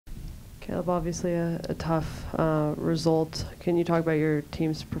Caleb, obviously a tough result. Can you talk about your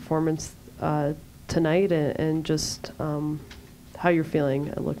team's performance tonight and just how you're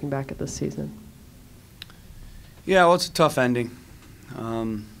feeling looking back at this season? Yeah, well, it's a tough ending.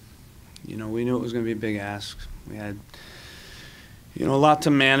 You know, we knew it was going to be a big ask. We had, you know, a lot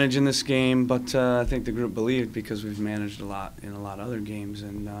to manage in this game, but I think the group believed because we've managed a lot in a lot of other games,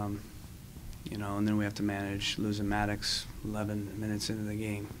 and you know, and then we have to manage losing Maddox 11 minutes into the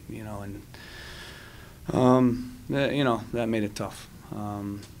game, you know, and you know, that made it tough.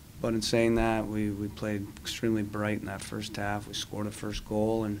 But in saying that, we played extremely bright in that first half. We scored a first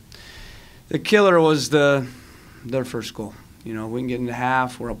goal, and the killer was their first goal. You know, we can get into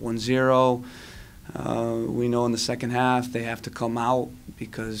half, we're up 1-0. We know in the second half they have to come out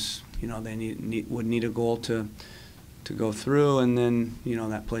because, you know, they would need a goal to go through, and then, you know,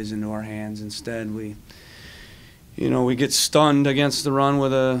 that plays into our hands. Instead, we get stunned against the run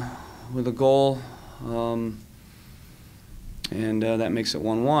with a goal, and that makes it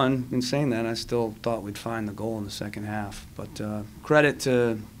 1-1. In saying that, I still thought we'd find the goal in the second half. But credit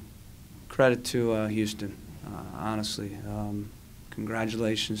to Houston, honestly.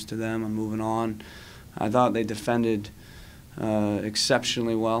 Congratulations to them on moving on. I thought they defended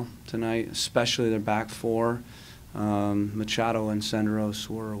exceptionally well tonight, especially their back four. Machado and Senderos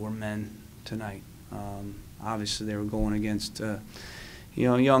were men tonight. Obviously, they were going against a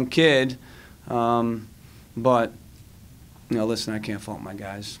young kid, but you know, listen, I can't fault my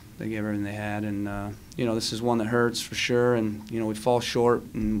guys. They gave everything they had, and you know, this is one that hurts for sure. And you know, we fall short,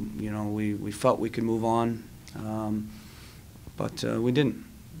 and you know, we felt we could move on, but we didn't.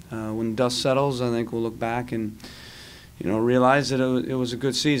 When dust settles, I think we'll look back and, you know, realize that it was a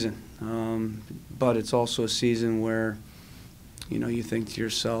good season. But it's also a season where, you know, you think to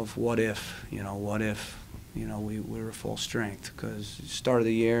yourself, what if, you know, we were full strength? Because start of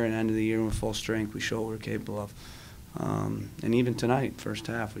the year and end of the year, we're full strength. We show what we're capable of. And even tonight, first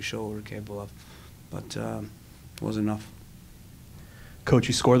half, we show what we're capable of. But it wasn't enough. Coach,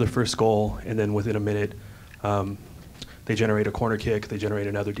 you score the first goal, and then within a minute, they generate a corner kick, they generate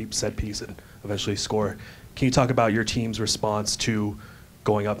another deep set piece, and eventually score. Can you talk about your team's response to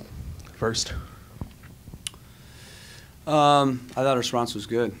going up first? I thought our response was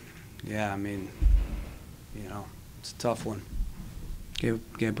good. Yeah, I mean, you know, it's a tough one. Gave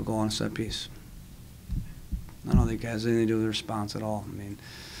a goal on a set piece. I don't think it has anything to do with the response at all. I mean,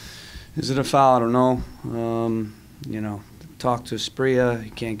 is it a foul? I don't know. You know, talk to Spria, he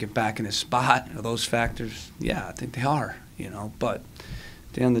can't get back in his spot. Are those factors? Yeah, I think they are, you know. But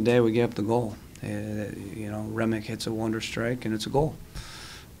at the end of the day, we gave up the goal. You know, Remick hits a wonder strike, and it's a goal.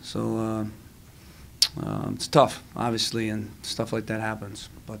 So it's tough, obviously, and stuff like that happens.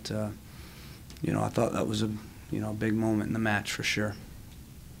 But, you know, I thought that was a big moment in the match for sure.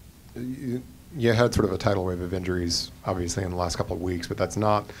 You had sort of a tidal wave of injuries, obviously, in the last couple of weeks, but that's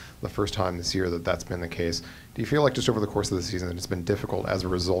not the first time this year that that's been the case. Do you feel like just over the course of the season that it's been difficult as a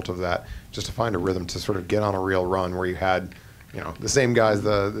result of that, just to find a rhythm to sort of get on a real run where you had, you know, the same guys,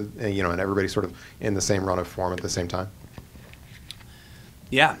 you know, and everybody sort of in the same run of form at the same time?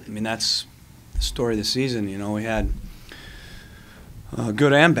 Yeah, I mean, that's the story of the season. You know, we had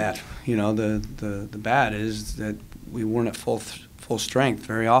good and bad. You know, the bad is that we weren't at full strength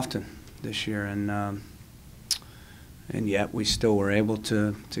very often this year, and yet we still were able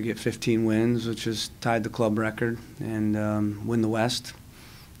to get 15 wins, which is tied the club record, and win the West,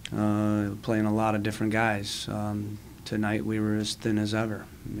 playing a lot of different guys. Tonight we were as thin as ever.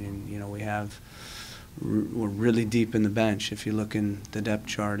 I mean, you know, we're really deep in the bench. If you look in the depth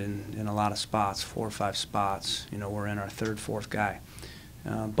chart in a lot of spots, 4 or 5 spots, you know, we're in our 3rd, 4th guy.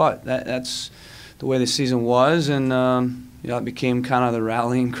 But that's the way the season was, and you know, it became kind of the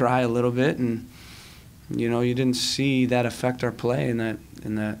rallying cry a little bit, and you know, you didn't see that affect our play in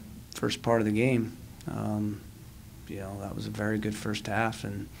that first part of the game. You know, that was a very good first half,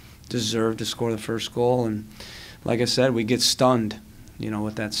 and deserved to score the first goal. And like I said, we get stunned, you know,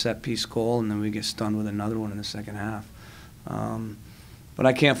 with that set piece goal, and then we get stunned with another one in the second half. But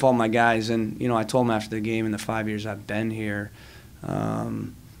I can't fault my guys, and you know, I told them after the game, in the 5 years I've been here,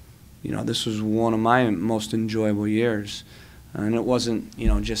 you know, this was one of my most enjoyable years. And it wasn't, you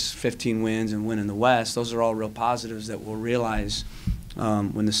know, just 15 wins and winning the West. Those are all real positives that we'll realize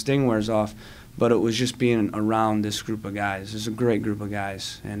when the sting wears off. But it was just being around this group of guys. It's a great group of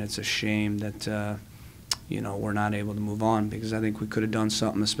guys, and it's a shame that, you know, we're not able to move on, because I think we could have done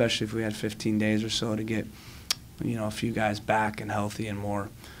something, especially if we had 15 days or so to get, you know, a few guys back and healthy and more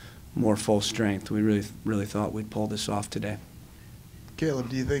full strength. We really thought we'd pull this off today. Caleb,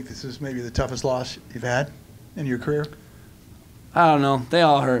 do you think this is maybe the toughest loss you've had in your career? I don't know. They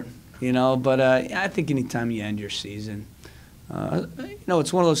all hurt. you know. But I think anytime you end your season, you know,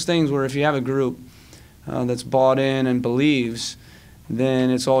 it's one of those things where if you have a group that's bought in and believes, then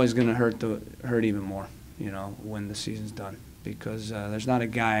it's always going to hurt even more, you know, when the season's done, because there's not a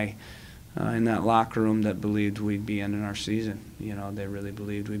guy in that locker room that believed we'd be ending our season. You know, they really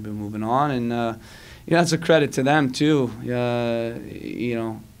believed we'd be moving on, and you know, that's a credit to them too. You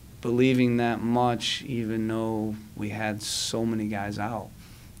know, believing that much, even though we had so many guys out,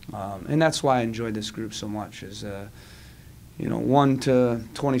 and that's why I enjoyed this group so much. Is you know, 1 to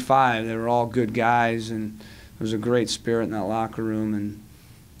 25, they were all good guys, and there was a great spirit in that locker room, and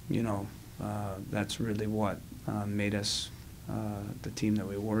you know, that's really what made us the team that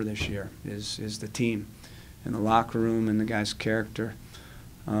we were this year. Is the team, and the locker room, and the guys' character.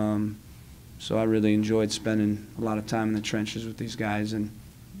 So I really enjoyed spending a lot of time in the trenches with these guys, and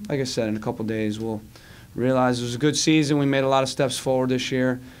like I said, in a couple days we'll realize it was a good season. We made a lot of steps forward this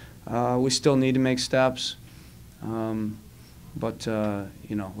year. We still need to make steps, but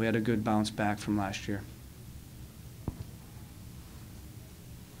you know, we had a good bounce back from last year.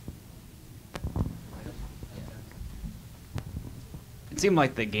 It seemed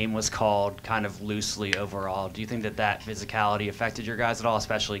like the game was called kind of loosely overall. Do you think that that physicality affected your guys at all,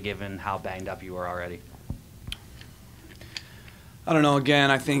 especially given how banged up you were already? I don't know.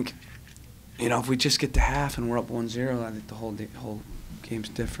 Again, I think, you know, if we just get to half and we're up 1-0, I think the whole game's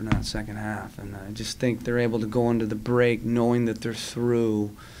different in that second half. And I just think they're able to go into the break knowing that they're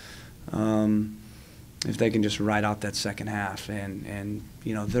through, if they can just ride out that second half. And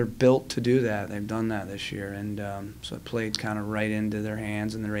you know, they're built to do that. They've done that this year. And so it played kind of right into their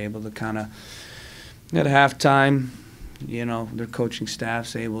hands, and they're able to kind of, at halftime, you know, their coaching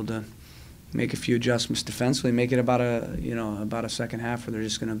staff's able to make a few adjustments defensively, make it about a second half where they're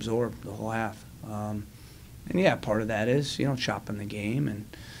just going to absorb the whole half. And yeah, part of that is, you know, chopping the game, and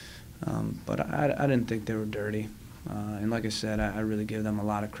but I didn't think they were dirty. And like I said, I really give them a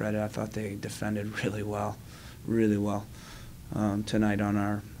lot of credit. I thought they defended really well tonight on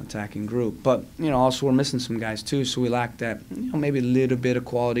our attacking group. But you know, also we're missing some guys too, so we lacked that, you know, maybe a little bit of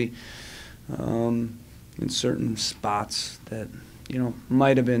quality in certain spots that, you know,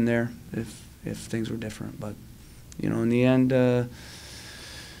 might have been there if things were different. But you know, in the end,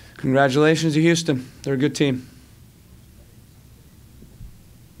 congratulations to Houston. They're a good team.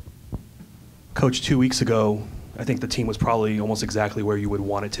 Coach, 2 weeks ago, I think the team was probably almost exactly where you would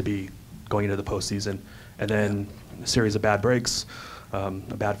want it to be going into the postseason. And then a series of bad breaks, a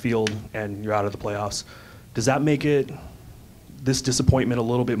bad field, and you're out of the playoffs. Does that make this disappointment a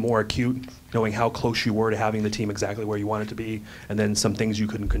little bit more acute, knowing how close you were to having the team exactly where you want it to be, and then some things you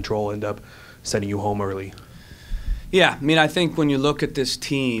couldn't control end up sending you home early? Yeah, I mean, I think when you look at this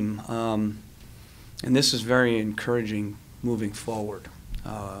team, and this is very encouraging moving forward,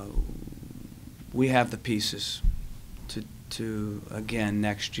 we have the pieces to again,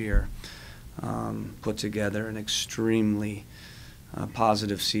 next year, put together an extremely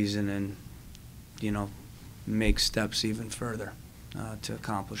positive season and, you know, make steps even further to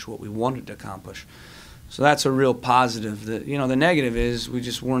accomplish what we wanted to accomplish. So that's a real positive. You know, the negative is we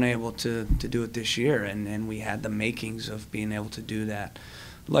just weren't able to do it this year, and we had the makings of being able to do that.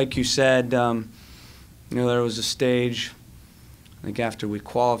 Like you said, you know, there was a stage, I think after we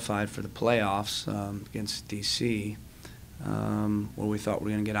qualified for the playoffs against DC, where we thought we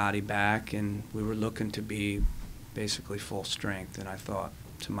were going to get Audi back, and we were looking to be basically full strength. And I thought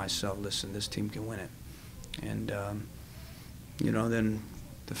to myself, listen, this team can win it. And, you know, then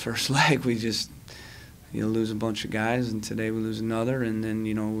the first leg we just, you know, lose a bunch of guys, and today we lose another, and then,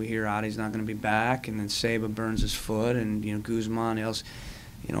 you know, we hear Audi's not going to be back, and then Saba burns his foot, and, you know, Guzman else,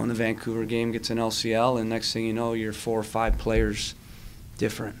 you know, in the Vancouver game gets an LCL, and next thing you know, you're 4 or 5 players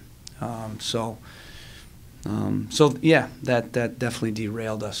different. So yeah, that definitely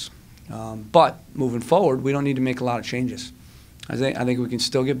derailed us. But moving forward, we don't need to make a lot of changes. I think we can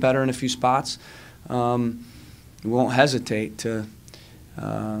still get better in a few spots. We won't hesitate to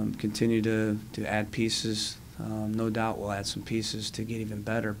continue to add pieces. No doubt we'll add some pieces to get even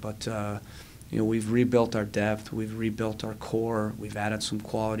better. But you know, we've rebuilt our depth, we've rebuilt our core, we've added some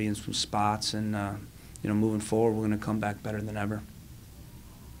quality in some spots, and you know, moving forward, we're going to come back better than ever.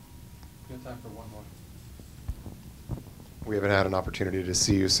 We have time for one more. We haven't had an opportunity to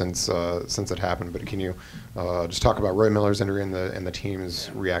see you since it happened, but can you just talk about Roy Miller's injury and the team's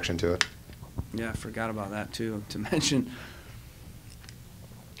reaction to it? Yeah, I forgot about that too, to mention.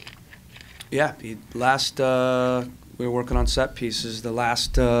 Yeah, we were working on set pieces. The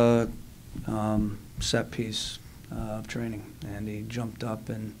last set piece of training, and he jumped up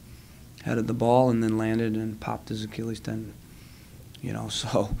and headed the ball and then landed and popped his Achilles tendon. you know.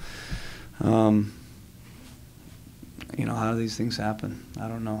 So, you know, how do these things happen? I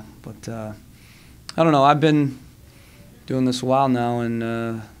don't know, but I don't know. I've been doing this a while now,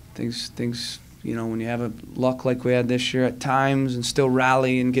 and things. You know, when you have a luck like we had this year at times, and still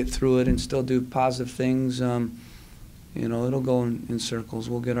rally and get through it, and still do positive things, you know, it'll go in circles.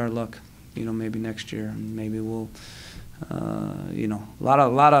 We'll get our luck. You know, maybe next year, and maybe we'll. You know, a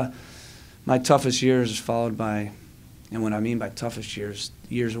lot of my toughest years is followed by, and what I mean by toughest years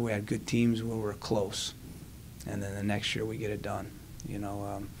where we had good teams where we're close, and then the next year we get it done. You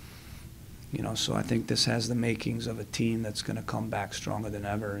know, so I think this has the makings of a team that's going to come back stronger than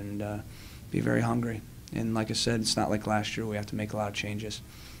ever and be very hungry. And like I said, it's not like last year we have to make a lot of changes.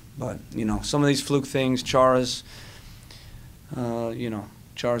 But, you know, some of these fluke things, Chara's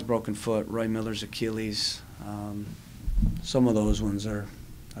broken foot, Roy Miller's Achilles, some of those ones are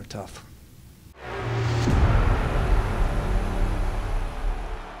tough.